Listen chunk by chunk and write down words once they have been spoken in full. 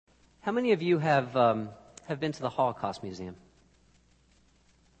How many of you have been to the Holocaust Museum?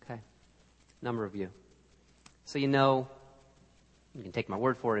 Okay, number of you. So you know, you can take my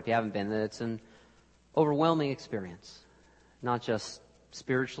word for it if you haven't been, that it's an overwhelming experience. Not just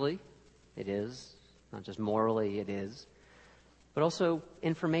spiritually, it is. Not just morally, it is. But also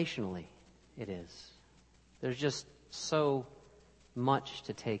informationally, it is. There's just so much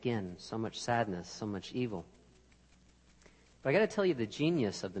to take in, so much sadness, so much evil. But I got to tell you, the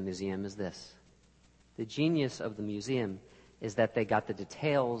genius of the museum is this. The genius of the museum is that they got the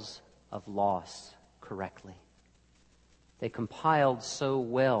details of loss correctly. They compiled so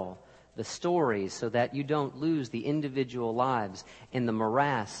well the stories so that you don't lose the individual lives in the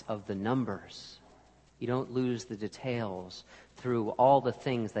morass of the numbers. You don't lose the details through all the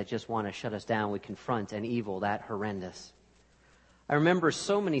things that just want to shut us down. We confront an evil that horrendous. I remember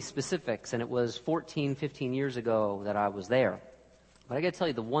so many specifics, and it was 14, 15 years ago that I was there. But I got to tell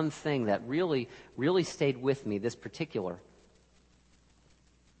you, the one thing that really, really stayed with me, this particular,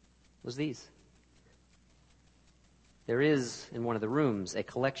 was these. There is, in one of the rooms, a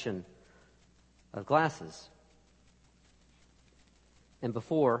collection of glasses. And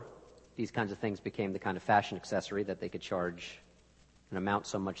before these kinds of things became the kind of fashion accessory that they could charge an amount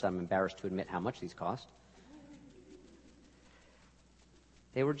so much that I'm embarrassed to admit how much these cost,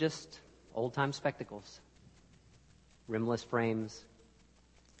 they were just old-time spectacles, rimless frames,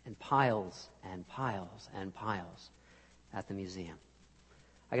 and piles and piles and piles at the museum.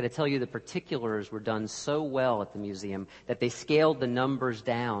 I got to tell you, the particulars were done so well at the museum that they scaled the numbers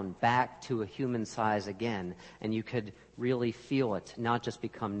down back to a human size again, and you could really feel it, not just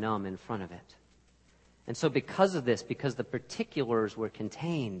become numb in front of it. And so because of this, because the particulars were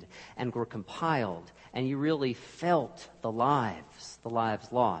contained and were compiled, and you really felt the lives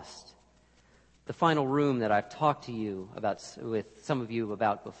lost. The final room that I've talked to you about, with some of you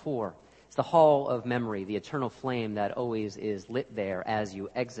about before, is the Hall of Memory, the eternal flame that always is lit there as you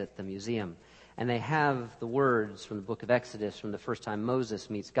exit the museum. And they have the words from the book of Exodus, from the first time Moses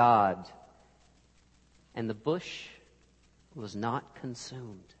meets God. And the bush was not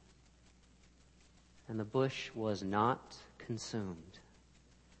consumed. And the bush was not consumed.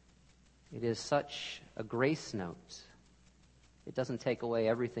 It is such a grace note. It doesn't take away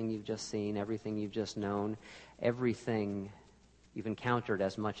everything you've just seen, everything you've just known, everything you've encountered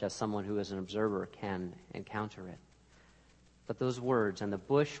as much as someone who is an observer can encounter it. But those words, and the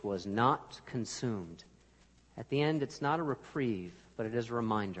bush was not consumed. At the end, it's not a reprieve, but it is a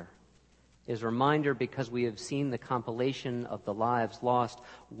reminder. It is a reminder because we have seen the compilation of the lives lost,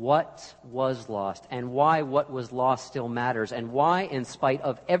 what was lost, and why what was lost still matters, and why, in spite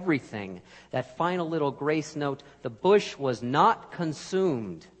of everything, that final little grace note, the bush was not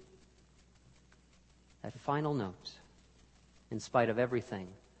consumed. That final note, in spite of everything,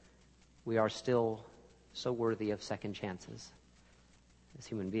 we are still so worthy of second chances as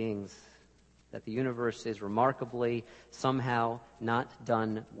human beings, that the universe is remarkably somehow not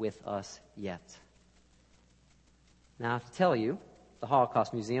done with us yet. Now, I have to tell you, the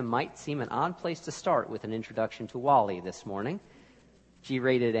Holocaust Museum might seem an odd place to start with an introduction to WALL-E this morning,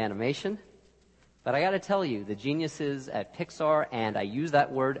 G-rated animation. But I got to tell you, the geniuses at Pixar, and I use that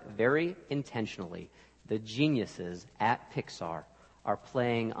word very intentionally, the geniuses at Pixar are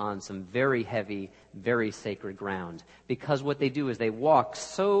playing on some very heavy, very sacred ground. Because what they do is they walk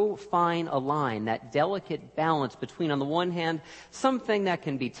so fine a line, that delicate balance between, on the one hand, something that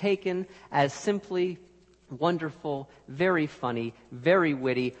can be taken as simply wonderful, very funny, very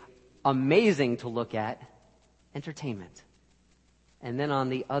witty, amazing to look at, entertainment. And then on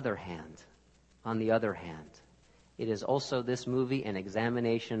the other hand, it is also this movie an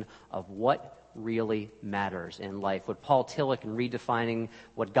examination of what really matters in life. What Paul Tillich, in redefining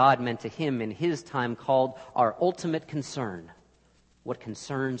what God meant to him in his time, called our ultimate concern. What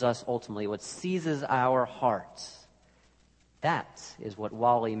concerns us ultimately, what seizes our hearts. That is what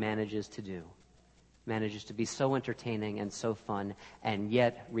WALL-E manages to do. Manages to be so entertaining and so fun, and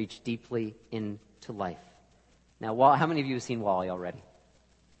yet reach deeply into life. Now, how many of you have seen WALL-E already?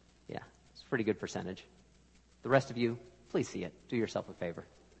 Yeah, it's a pretty good percentage. The rest of you, please see it. Do yourself a favor.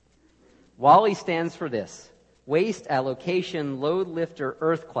 WALL-E stands for this: Waste Allocation Load Lifter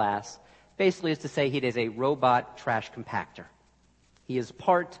Earth Class. Basically is to say he is a robot trash compactor. He is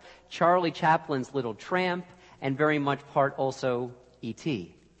part Charlie Chaplin's Little Tramp and very much part also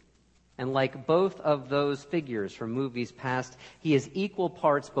E.T. And like both of those figures from movies past, he is equal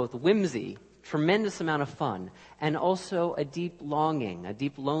parts both whimsy, tremendous amount of fun, and also a deep longing, a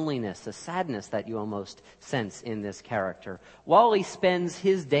deep loneliness, a sadness that you almost sense in this character. WALL-E spends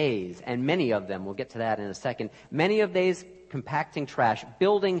his days, and many of them, we'll get to that in a second, many of compacting trash,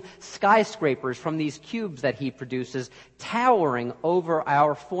 building skyscrapers from these cubes that he produces, towering over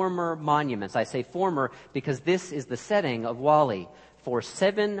our former monuments. I say former because this is the setting of WALL-E. For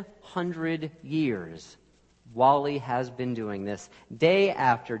 700 years, WALL-E has been doing this day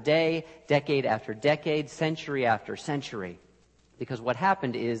after day, decade after decade, century after century. Because what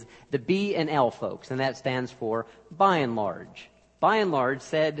happened is the B&L folks, and that stands for by and large,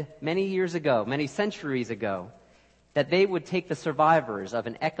 said many years ago, many centuries ago, that they would take the survivors of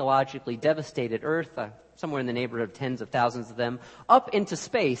an ecologically devastated Earth, somewhere in the neighborhood of tens of thousands of them, up into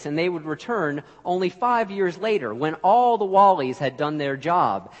space, and they would return only 5 years later when all the WALL-Es had done their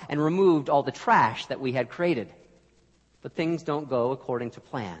job and removed all the trash that we had created. But things don't go according to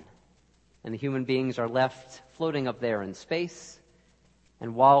plan, and the human beings are left floating up there in space,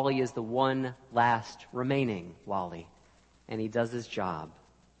 and WALL-E is the one last remaining WALL-E. And he does his job,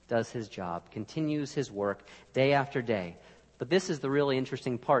 continues his work day after day. But this is the really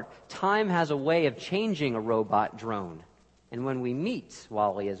interesting part. Time has a way of changing a robot drone. And when we meet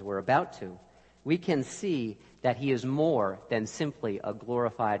WALL-E, as we're about to, we can see that he is more than simply a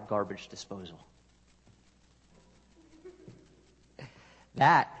glorified garbage disposal.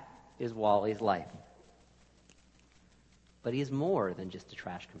 That is WALL-E's life. But he is more than just a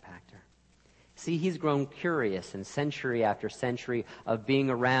trash compactor. See, he's grown curious in century after century of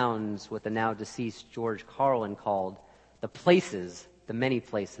being around what the now deceased George Carlin called the places, the many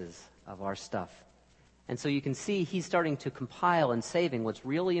places of our stuff. And so you can see he's starting to compile and saving what's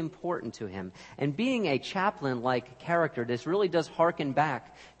really important to him. And being a chaplain-like character, this really does harken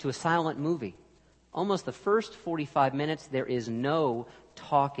back to a silent movie. Almost the first 45 minutes, there is no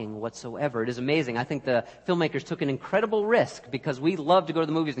talking whatsoever. It is amazing. I think the filmmakers took an incredible risk because we love to go to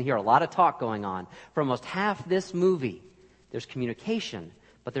the movies and hear a lot of talk going on. For almost half this movie, there's communication,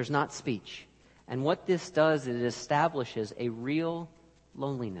 but there's not speech. And what this does is it establishes a real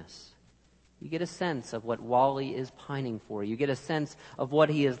loneliness. You get a sense of what WALL-E is pining for. You get a sense of what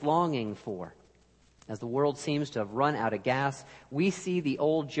he is longing for. As the world seems to have run out of gas, we see the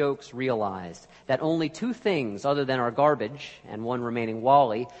old jokes realized that only two things other than our garbage and one remaining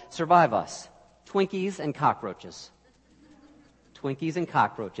WALL-E survive us: Twinkies and cockroaches. Twinkies and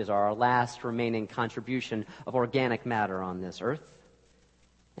cockroaches are our last remaining contribution of organic matter on this earth.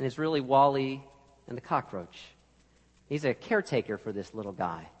 And it's really WALL-E and the cockroach. He's a caretaker for this little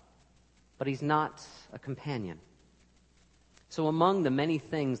guy, but he's not a companion. So among the many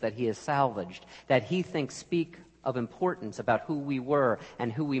things that he has salvaged, that he thinks speak of importance about who we were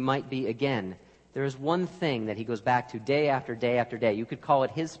and who we might be again, there is one thing that he goes back to day after day after day. You could call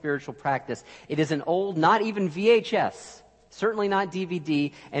it his spiritual practice. It is an old, not even VHS, certainly not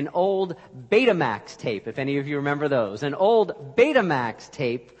DVD, an old Betamax tape, if any of you remember those. An old Betamax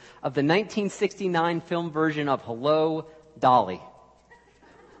tape of the 1969 film version of Hello, Dolly.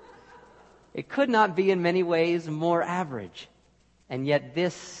 It could not be in many ways more average. And yet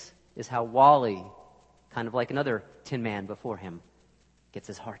this is how WALL-E, kind of like another Tin Man before him, gets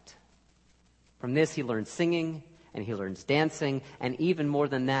his heart. From this he learns singing, and he learns dancing, and even more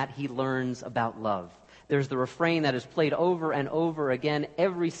than that, he learns about love. There's the refrain that is played over and over again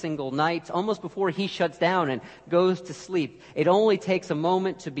every single night, almost before he shuts down and goes to sleep. It only takes a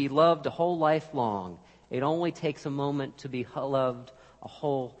moment to be loved a whole life long. It only takes a moment to be loved a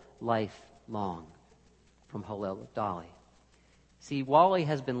whole life long. From Hello, Dolly. See, WALL-E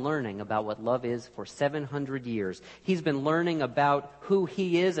has been learning about what love is for 700 years. He's been learning about who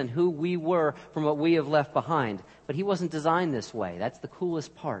he is and who we were from what we have left behind. But he wasn't designed this way. That's the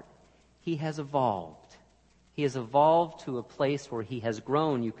coolest part. He has evolved. He has evolved to a place where he has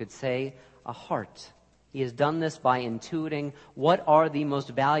grown, you could say, a heart. He has done this by intuiting what are the most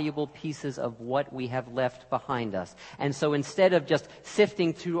valuable pieces of what we have left behind us. And so instead of just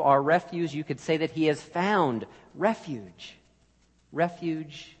sifting through our refuse, you could say that he has found refuge.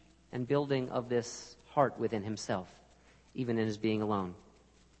 Refuge and building of this heart within himself, even in his being alone.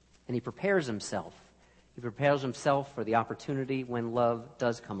 And he prepares himself. He prepares himself for the opportunity when love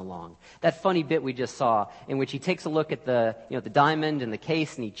does come along. That funny bit we just saw in which he takes a look at the diamond in the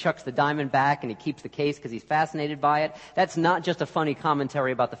case and he chucks the diamond back and he keeps the case because he's fascinated by it. That's not just a funny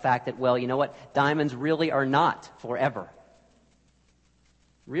commentary about the fact that, well, you know what? Diamonds really are not forever.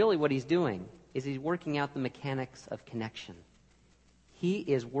 Really what he's doing is he's working out the mechanics of connection. He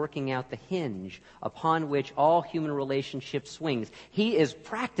is working out the hinge upon which all human relationship swings. He is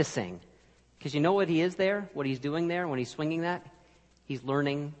practicing. Because you know what he is there? What he's doing there when he's swinging that? He's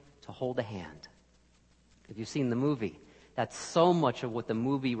learning to hold a hand. If you've seen the movie, that's so much of what the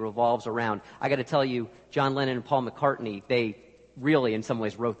movie revolves around. I got to tell you, John Lennon and Paul McCartney, they really, in some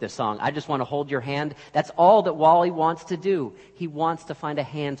ways, wrote this song. I just want to hold your hand. That's all that Wally wants to do. He wants to find a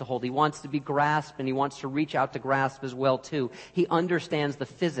hand to hold. He wants to be grasped, and he wants to reach out to grasp as well, too. He understands the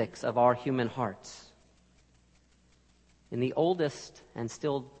physics of our human hearts. In the oldest and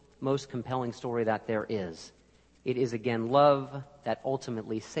still most compelling story that there is, it is again love that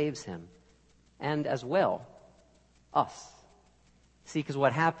ultimately saves him, and as well, us. See, because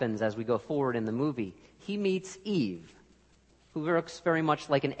what happens as we go forward in the movie, he meets Eve, who looks very much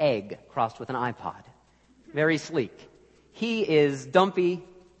like an egg crossed with an iPod. Very sleek. He is dumpy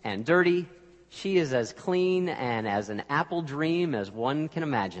and dirty. She is as clean and as an apple dream as one can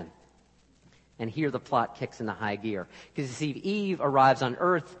imagine. And here the plot kicks into high gear. Because you see, Eve arrives on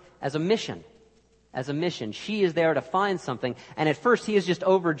Earth as a mission. As a mission. She is there to find something. And at first he is just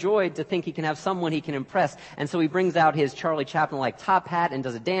overjoyed to think he can have someone he can impress. And so he brings out his Charlie Chaplin-like top hat and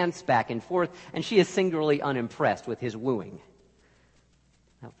does a dance back and forth. And she is singularly unimpressed with his wooing.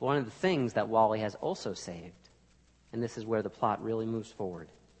 Now, one of the things that Wally has also saved, and this is where the plot really moves forward,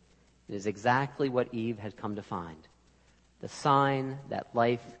 it is exactly what Eve had come to find. The sign that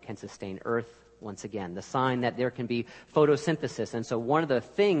life can sustain Earth once again. The sign that there can be photosynthesis. And so one of the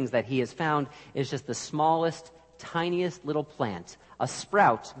things that he has found is just the smallest, tiniest little plant, a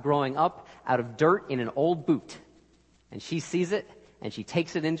sprout growing up out of dirt in an old boot. And she sees it, and she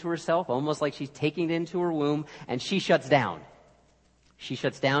takes it into herself, almost like she's taking it into her womb, and she shuts down. She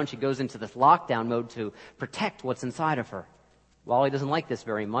shuts down, she goes into this lockdown mode to protect what's inside of her. Wally doesn't like this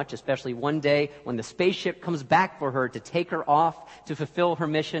very much, especially one day when the spaceship comes back for her to take her off to fulfill her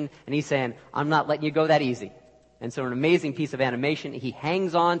mission, and he's saying, I'm not letting you go that easy. And so an amazing piece of animation, he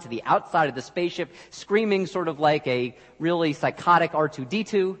hangs on to the outside of the spaceship, screaming sort of like a really psychotic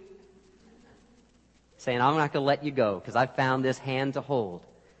R2-D2, saying, I'm not going to let you go because I found this hand to hold.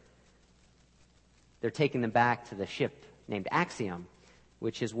 They're taking them back to the ship named Axiom,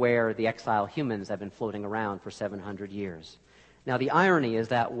 which is where the exile humans have been floating around for 700 years. Now, the irony is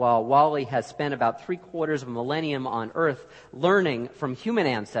that while Wally has spent about 3/4 of a millennium on Earth learning from human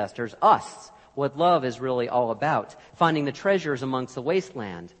ancestors, us, what love is really all about, finding the treasures amongst the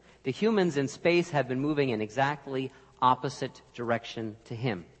wasteland, the humans in space have been moving in exactly opposite direction to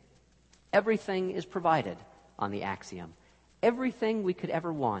him. Everything is provided on the Axiom. Everything we could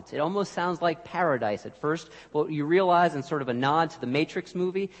ever want. It almost sounds like paradise at first, but you realize in sort of a nod to the Matrix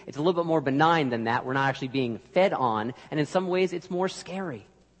movie, it's a little bit more benign than that. We're not actually being fed on, and in some ways it's more scary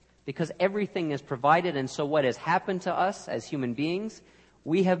because everything is provided, and so what has happened to us as human beings,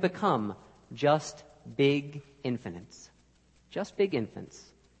 we have become just big infants. Just big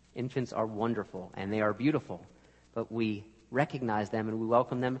infants. Infants are wonderful, and they are beautiful, but we recognize them and we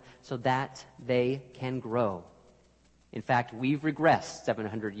welcome them so that they can grow. In fact, we've regressed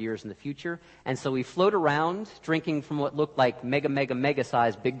 700 years in the future, and so we float around drinking from what looked like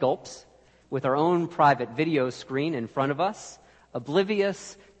mega-sized big gulps with our own private video screen in front of us,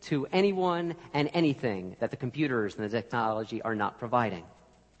 oblivious to anyone and anything that the computers and the technology are not providing.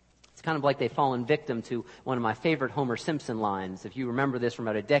 It's kind of like they've fallen victim to one of my favorite Homer Simpson lines. If you remember this from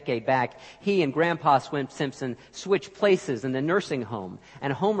about a decade back, he and Grandpa Simpson switch places in the nursing home.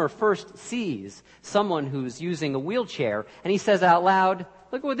 And Homer first sees someone who's using a wheelchair, and he says out loud,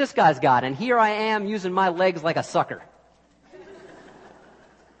 look what this guy's got, and here I am using my legs like a sucker.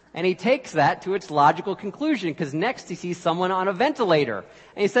 And he takes that to its logical conclusion, because next he sees someone on a ventilator.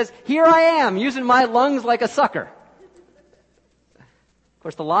 And he says, here I am using my lungs like a sucker. Of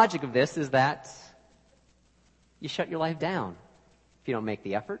course, the logic of this is that you shut your life down if you don't make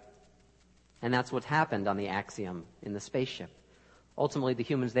the effort. And that's what's happened on the Axiom in the spaceship. Ultimately, the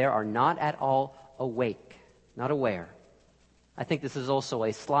humans there are not at all awake, not aware. I think this is also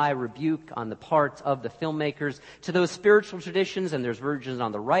a sly rebuke on the part of the filmmakers to those spiritual traditions, and there's versions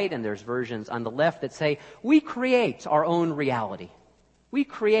on the right and there's versions on the left that say, we create our own reality. We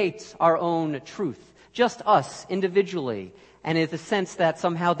create our own truth, just us individually. And in the sense that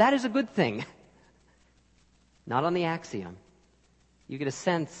somehow that is a good thing. Not on the Axiom. You get a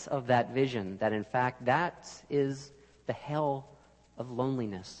sense of that vision that in fact that is the hell of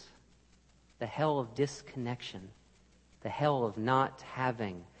loneliness, the hell of disconnection, the hell of not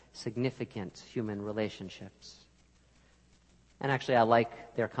having significant human relationships. And actually, I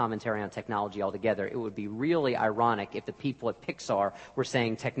like their commentary on technology altogether. It would be really ironic if the people at Pixar were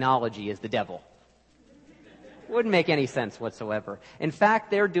saying technology is the devil. Wouldn't make any sense whatsoever. In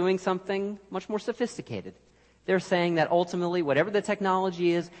fact, they're doing something much more sophisticated. They're saying that ultimately, whatever the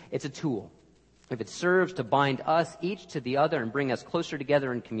technology is, it's a tool. if it serves to bind us each to the other and bring us closer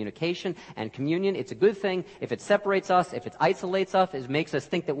together in communication and communion, it's a good thing. If it separates us, if it isolates us, it makes us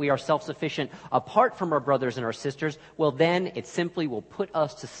think that we are self-sufficient apart from our brothers and our sisters, well then it simply will put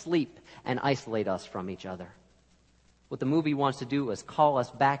us to sleep and isolate us from each other. What the movie wants to do is call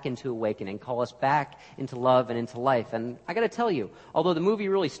us back into awakening, call us back into love and into life. And I got to tell you, although the movie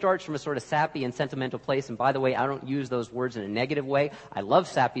really starts from a sort of sappy and sentimental place, and by the way, I don't use those words in a negative way. I love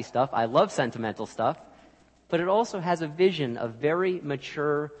sappy stuff. I love sentimental stuff. But it also has a vision of very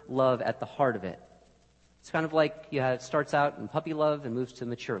mature love at the heart of it. It's kind of like it starts out in puppy love and moves to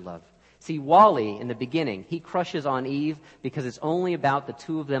mature love. See, Wally, in the beginning, he crushes on Eve because it's only about the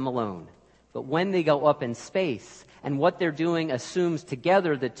two of them alone. But when they go up in space, and what they're doing assumes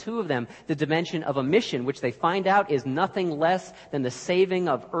together, the two of them, the dimension of a mission, which they find out is nothing less than the saving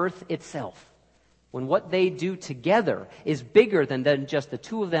of Earth itself. When what they do together is bigger than just the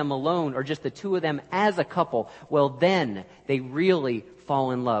two of them alone or just the two of them as a couple, well then they really fall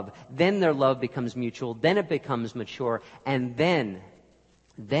in love. Then their love becomes mutual, then it becomes mature, and then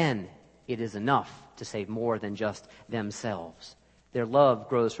it is enough to save more than just themselves. Their love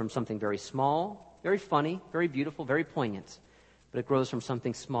grows from something very small, very funny, very beautiful, very poignant, but it grows from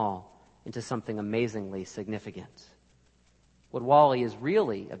something small into something amazingly significant. What Wall-E is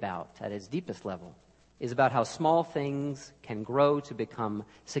really about, at its deepest level, is about how small things can grow to become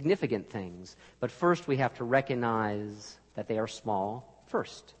significant things. But first we have to recognize that they are small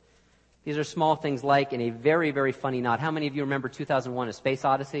first. These are small things like, in a very, very funny nod. How many of you remember 2001: A Space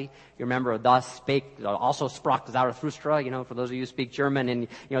Odyssey? You remember "Das spake, also sprach Zarathustra," for those of you who speak German, and,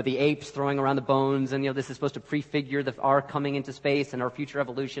 the apes throwing around the bones, and, this is supposed to prefigure our coming into space and our future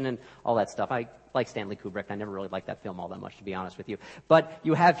evolution and all that stuff. I like Stanley Kubrick. I never really liked that film all that much, to be honest with you. But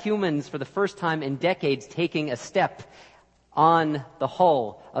you have humans, for the first time in decades, taking a step on the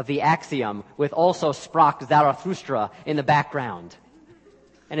hull of the Axiom with "also sprach Zarathustra" in the background.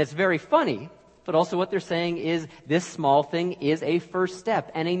 And it's very funny, but also what they're saying is this small thing is a first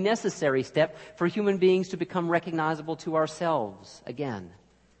step and a necessary step for human beings to become recognizable to ourselves again.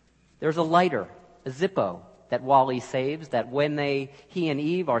 There's a lighter, a Zippo, that Wall-E saves, that when he and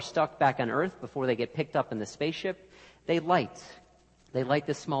Eve are stuck back on Earth before they get picked up in the spaceship, they light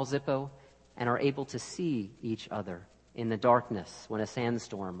this small Zippo and are able to see each other in the darkness when a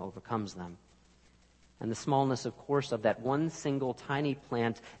sandstorm overcomes them. And the smallness, of course, of that one single tiny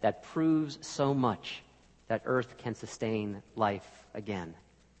plant that proves so much that Earth can sustain life again.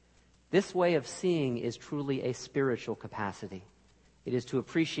 This way of seeing is truly a spiritual capacity. It is to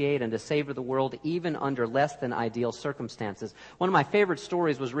appreciate and to savor the world even under less than ideal circumstances. One of my favorite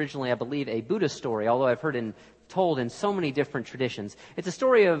stories was originally, I believe, a Buddhist story, although I've heard it told in so many different traditions. It's a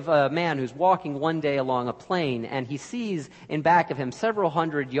story of a man who's walking one day along a plain, and he sees in back of him several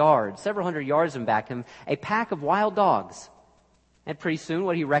hundred yards in back of him, a pack of wild dogs. And pretty soon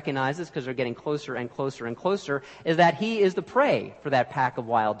what he recognizes, because they're getting closer and closer and closer, is that he is the prey for that pack of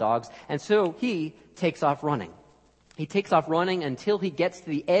wild dogs. And so he takes off running. He takes off running until he gets to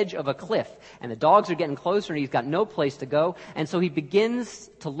the edge of a cliff. And the dogs are getting closer and he's got no place to go. And so he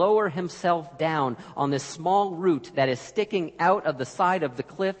begins to lower himself down on this small root that is sticking out of the side of the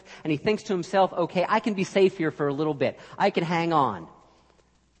cliff. And he thinks to himself, okay, I can be safe here for a little bit. I can hang on.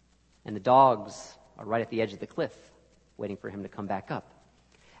 And the dogs are right at the edge of the cliff, waiting for him to come back up.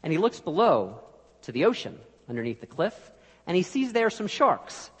 And he looks below to the ocean underneath the cliff. And he sees there some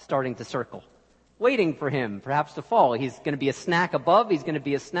sharks starting to circle, waiting for him, perhaps to fall. He's going to be a snack above. He's going to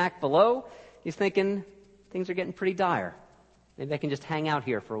be a snack below. He's thinking, things are getting pretty dire. Maybe I can just hang out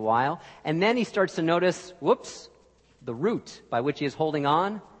here for a while. And then he starts to notice, whoops, the root by which he is holding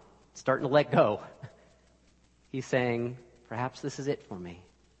on, starting to let go. He's saying, perhaps this is it for me.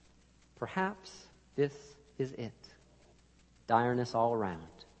 Perhaps this is it. Direness all around.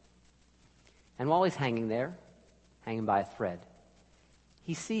 And while he's hanging there, hanging by a thread,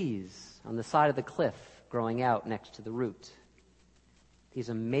 he sees on the side of the cliff, growing out next to the root, these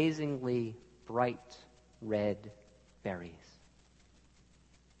amazingly bright red berries.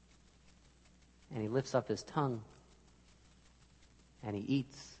 And he lifts up his tongue and he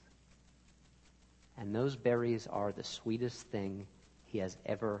eats. And those berries are the sweetest thing he has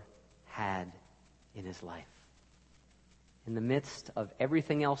ever had in his life. In the midst of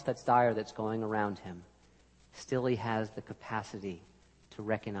everything else that's dire that's going around him, still he has the capacity to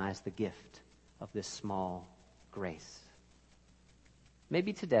recognize the gift of this small grace.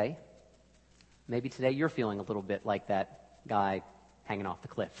 Maybe today you're feeling a little bit like that guy hanging off the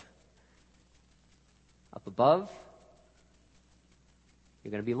cliff. Up above,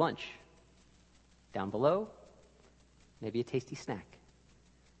 you're going to be lunch. Down below, maybe a tasty snack.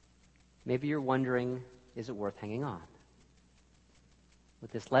 Maybe you're wondering, is it worth hanging on?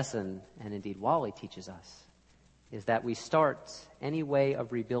 What this lesson, and indeed Wally teaches us, is that we start any way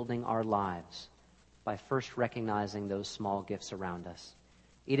of rebuilding our lives by first recognizing those small gifts around us.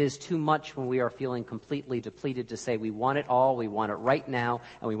 It is too much when we are feeling completely depleted to say we want it all, we want it right now,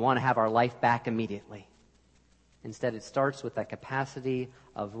 and we want to have our life back immediately. Instead, it starts with that capacity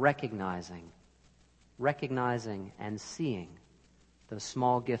of recognizing and seeing those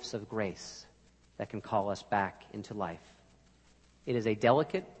small gifts of grace that can call us back into life. It is a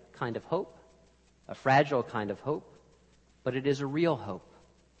delicate kind of hope, a fragile kind of hope, but it is a real hope.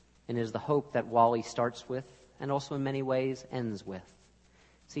 And it is the hope that Wally starts with and also in many ways ends with.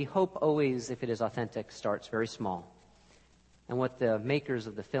 See, hope always, if it is authentic, starts very small. And what the makers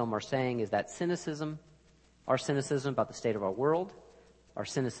of the film are saying is that cynicism, our cynicism about the state of our world, our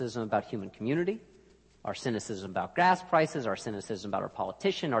cynicism about human community, our cynicism about gas prices, our cynicism about our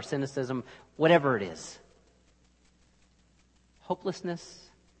politician, our cynicism, whatever it is, hopelessness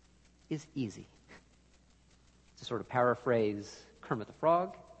is easy. To sort of paraphrase Kermit the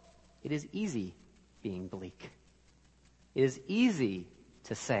Frog, it is easy being bleak. It is easy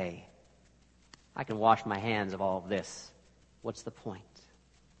to say, I can wash my hands of all of this. What's the point?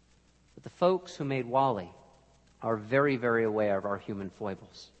 But the folks who made Wall-E are very, very aware of our human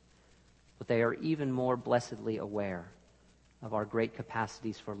foibles. But they are even more blessedly aware of our great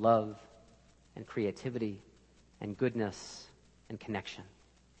capacities for love and creativity and goodness and connection.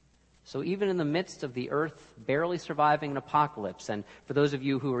 So even in the midst of the earth barely surviving an apocalypse, and for those of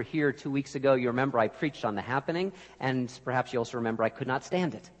you who were here 2 weeks ago, you remember I preached on the happening, and perhaps you also remember I could not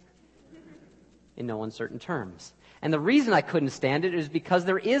stand it in no uncertain terms. And the reason I couldn't stand it is because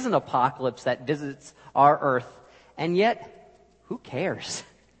there is an apocalypse that visits our earth, and yet, who cares?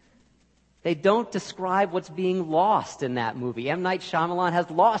 They don't describe what's being lost in that movie. M. Night Shyamalan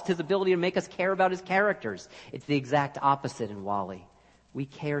has lost his ability to make us care about his characters. It's the exact opposite in Wall-E. We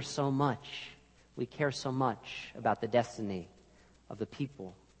care so much. We care so much about the destiny of the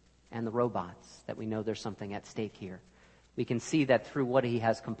people and the robots that we know there's something at stake here. We can see that through what he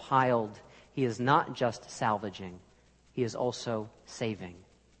has compiled, he is not just salvaging, he is also saving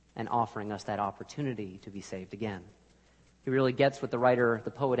and offering us that opportunity to be saved again. He really gets what the writer, the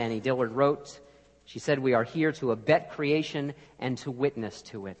poet Annie Dillard wrote. She said, we are here to abet creation and to witness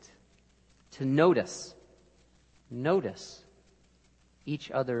to it. To notice each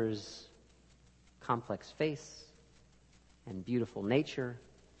other's complex face and beautiful nature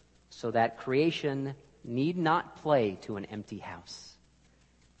so that creation need not play to an empty house.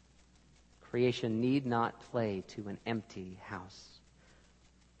 Creation need not play to an empty house.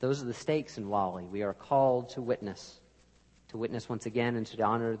 Those are the stakes in Wall-E. We are called to witness once again and to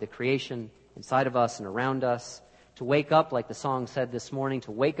honor the creation inside of us and around us, to wake up, like the song said this morning,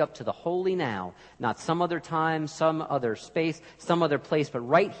 to wake up to the holy now, not some other time, some other space, some other place, but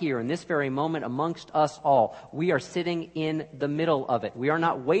right here in this very moment amongst us all. We are sitting in the middle of it. We are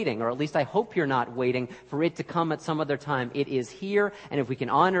not waiting, or at least I hope you're not waiting for it to come at some other time. It is here, and if we can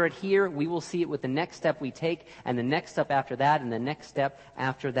honor it here, we will see it with the next step we take, and the next step after that, and the next step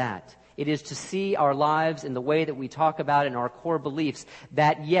after that. It is to see our lives in the way that we talk about in our core beliefs,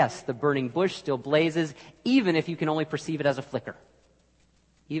 that yes, the burning bush still blazes, even if you can only perceive it as a flicker.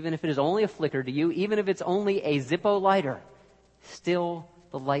 Even if it is only a flicker to you, even if it's only a Zippo lighter, still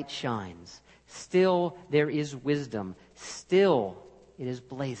the light shines. Still there is wisdom. Still it is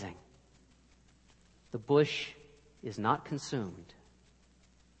blazing. The bush is not consumed.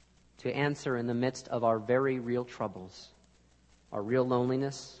 To answer in the midst of our very real troubles, our real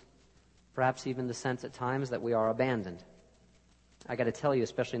loneliness, perhaps even the sense at times that we are abandoned. I got to tell you,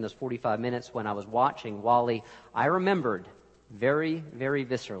 especially in those 45 minutes when I was watching Wall-E, I remembered very, very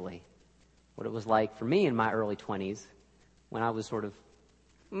viscerally what it was like for me in my early 20s when I was sort of,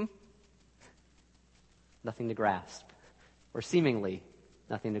 nothing to grasp, or seemingly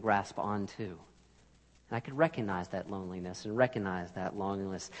nothing to grasp onto. And I could recognize that loneliness and recognize that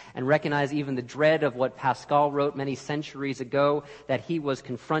loneliness and recognize even the dread of what Pascal wrote many centuries ago, that he was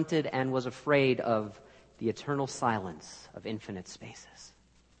confronted and was afraid of the eternal silence of infinite spaces,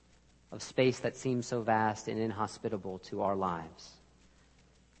 of space that seems so vast and inhospitable to our lives.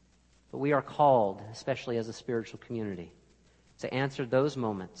 But we are called, especially as a spiritual community, to answer those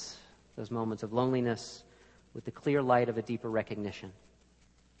moments of loneliness with the clear light of a deeper recognition.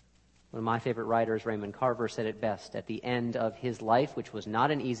 One of my favorite writers, Raymond Carver, said it best. At the end of his life, which was not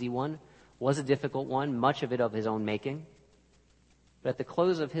an easy one, was a difficult one, much of it of his own making. But at the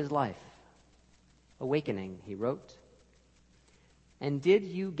close of his life, awakening, he wrote, And did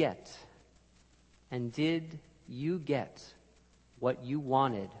you get what you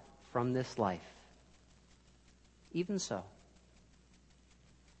wanted from this life? Even so.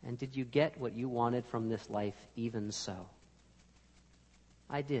 And did you get what you wanted from this life? Even so.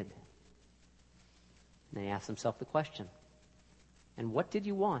 I did. And they asked themselves the question, and what did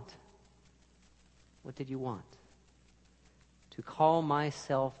you want? What did you want? To call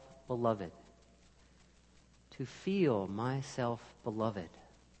myself beloved. To feel myself beloved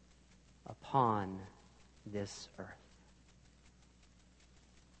upon this earth.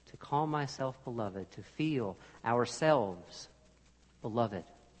 To call myself beloved, to feel ourselves beloved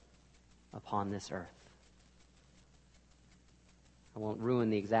upon this earth. I won't ruin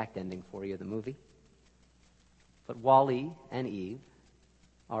the exact ending for you of the movie, but Wally and Eve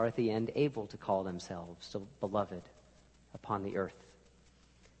are at the end able to call themselves so beloved upon the earth.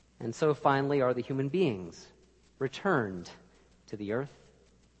 And so finally are the human beings returned to the earth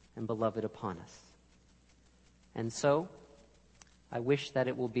and beloved upon us. And so I wish that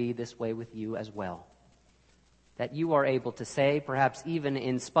it will be this way with you as well. That you are able to say, perhaps even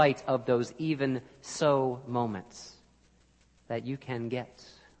in spite of those even so moments, that you can get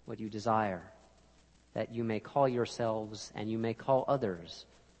what you desire, that you may call yourselves and you may call others,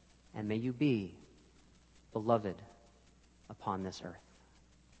 and may you be beloved upon this earth.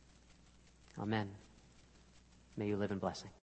 Amen. May you live in blessing.